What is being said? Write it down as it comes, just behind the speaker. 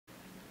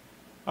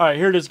All right,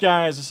 here it is,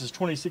 guys. This is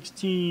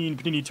 2016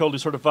 Panini Totally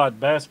Certified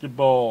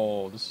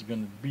Basketball. This is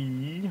going to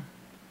be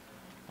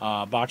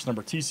box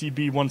number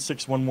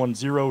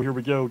TCB16110. Here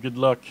we go. Good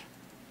luck.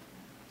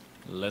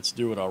 Let's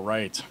do it. All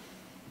right.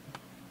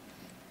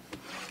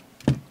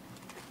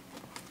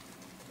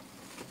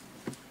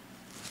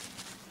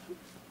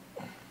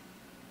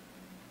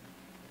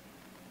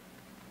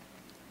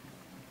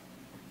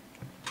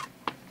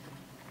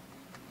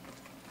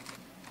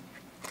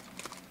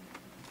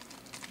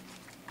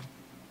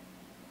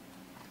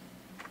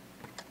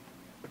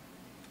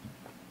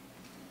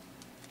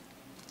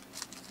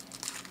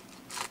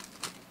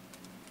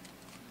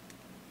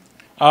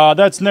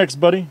 That's next,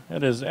 buddy.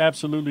 That is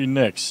absolutely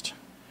next.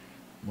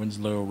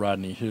 Winslow,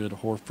 Rodney Hood,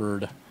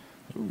 Horford.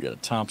 Ooh, we got a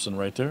Thompson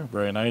right there.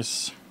 Very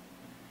nice.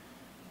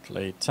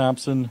 Klay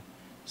Thompson.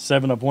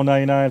 7 of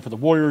 199 for the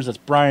Warriors. That's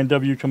Brian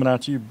W. coming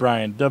out to you.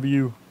 Brian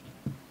W.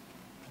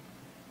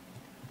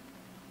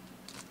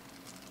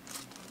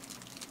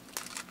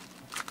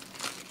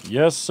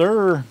 Yes,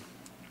 sir.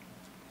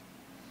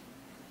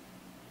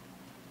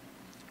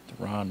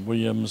 Deron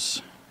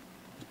Williams.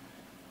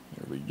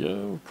 There we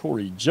go.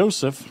 Corey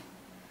Joseph.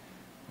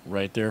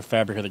 Right there,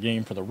 fabric of the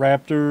game for the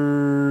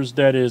Raptors.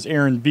 That is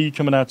Aaron B.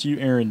 coming out to you,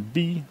 Aaron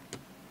B.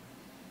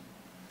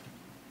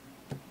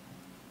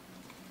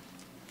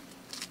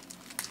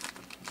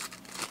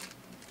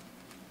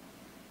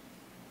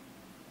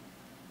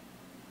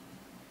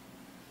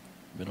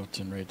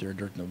 Middleton right there,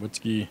 Dirk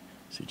Nowitzki,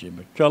 C.J.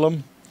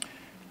 McCollum.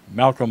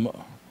 Malcolm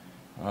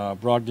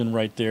Brogdon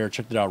right there.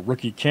 Check it out,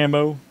 rookie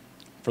camo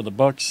for the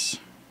Bucks.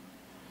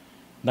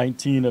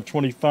 19 of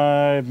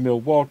 25,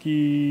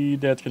 Milwaukee.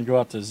 That's going to go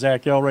out to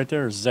Zach L. right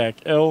there. Zach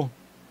L.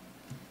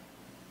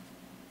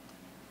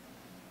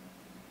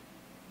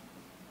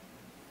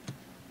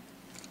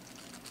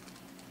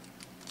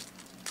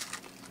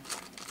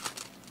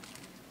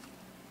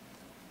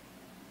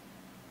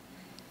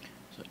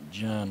 So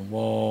John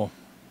Wall,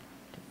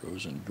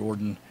 DeRozan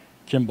Gordon,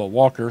 Kemba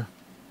Walker.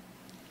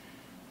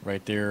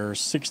 Right there,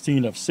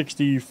 16 of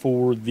 60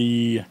 for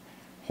the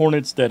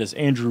Hornets. That is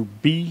Andrew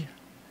B.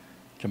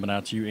 Coming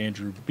out to you,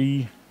 Andrew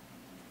B.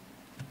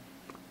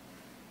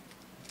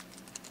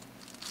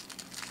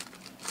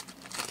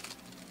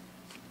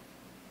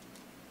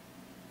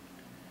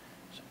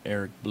 So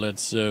Eric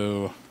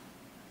Bledsoe,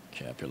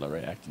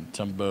 Capillary Acton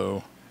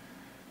Tumbo,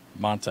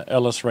 Monta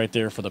Ellis right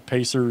there for the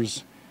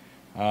Pacers.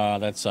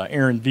 That's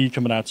Aaron B.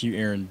 coming out to you,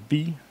 Aaron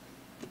B.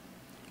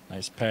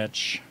 Nice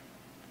patch.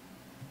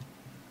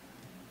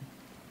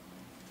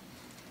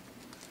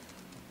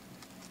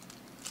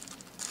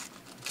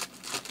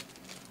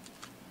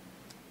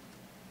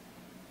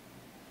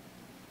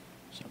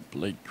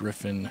 Blake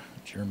Griffin,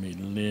 Jeremy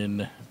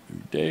Lin,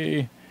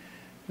 Uday.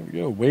 There we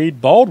go. Wade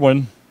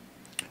Baldwin.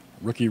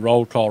 Rookie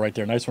roll call right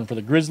there. Nice one for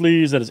the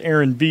Grizzlies. That is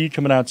Aaron B.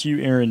 coming out to you,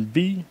 Aaron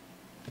B.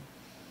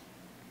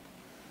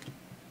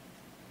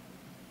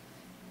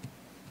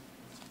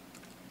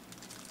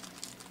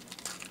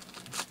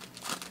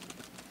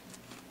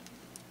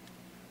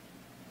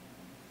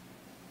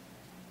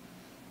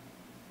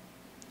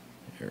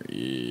 There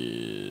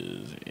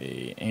is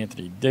a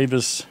Anthony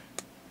Davis.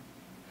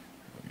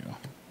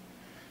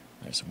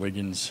 Nice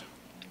Wiggins.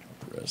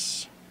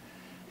 Press.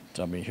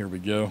 Dummy, here we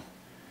go.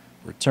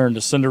 Return to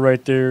sender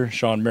right there.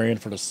 Sean Marion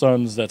for the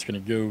Suns. That's going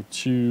to go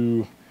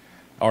to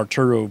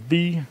Arturo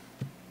B.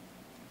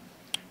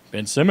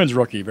 Ben Simmons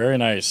rookie. Very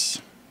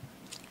nice.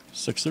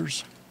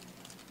 Sixers.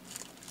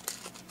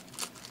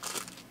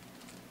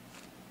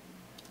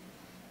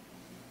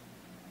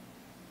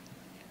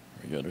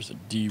 There we go. There's a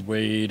D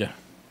Wade.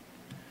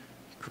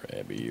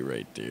 Krabby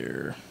right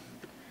there.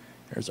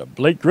 There's a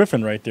Blake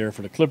Griffin right there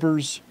for the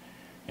Clippers.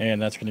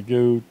 And that's going to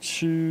go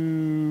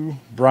to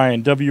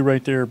Brian W.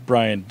 right there.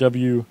 Brian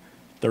W.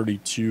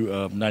 32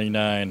 of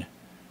 99.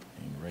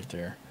 Right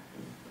there.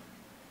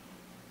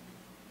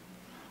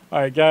 All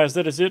right, guys,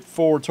 that is it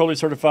for Totally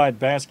Certified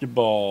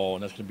Basketball.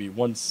 And that's going to be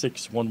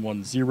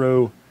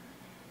 16110.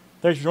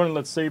 Thanks for joining.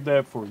 Let's save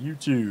that for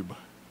YouTube.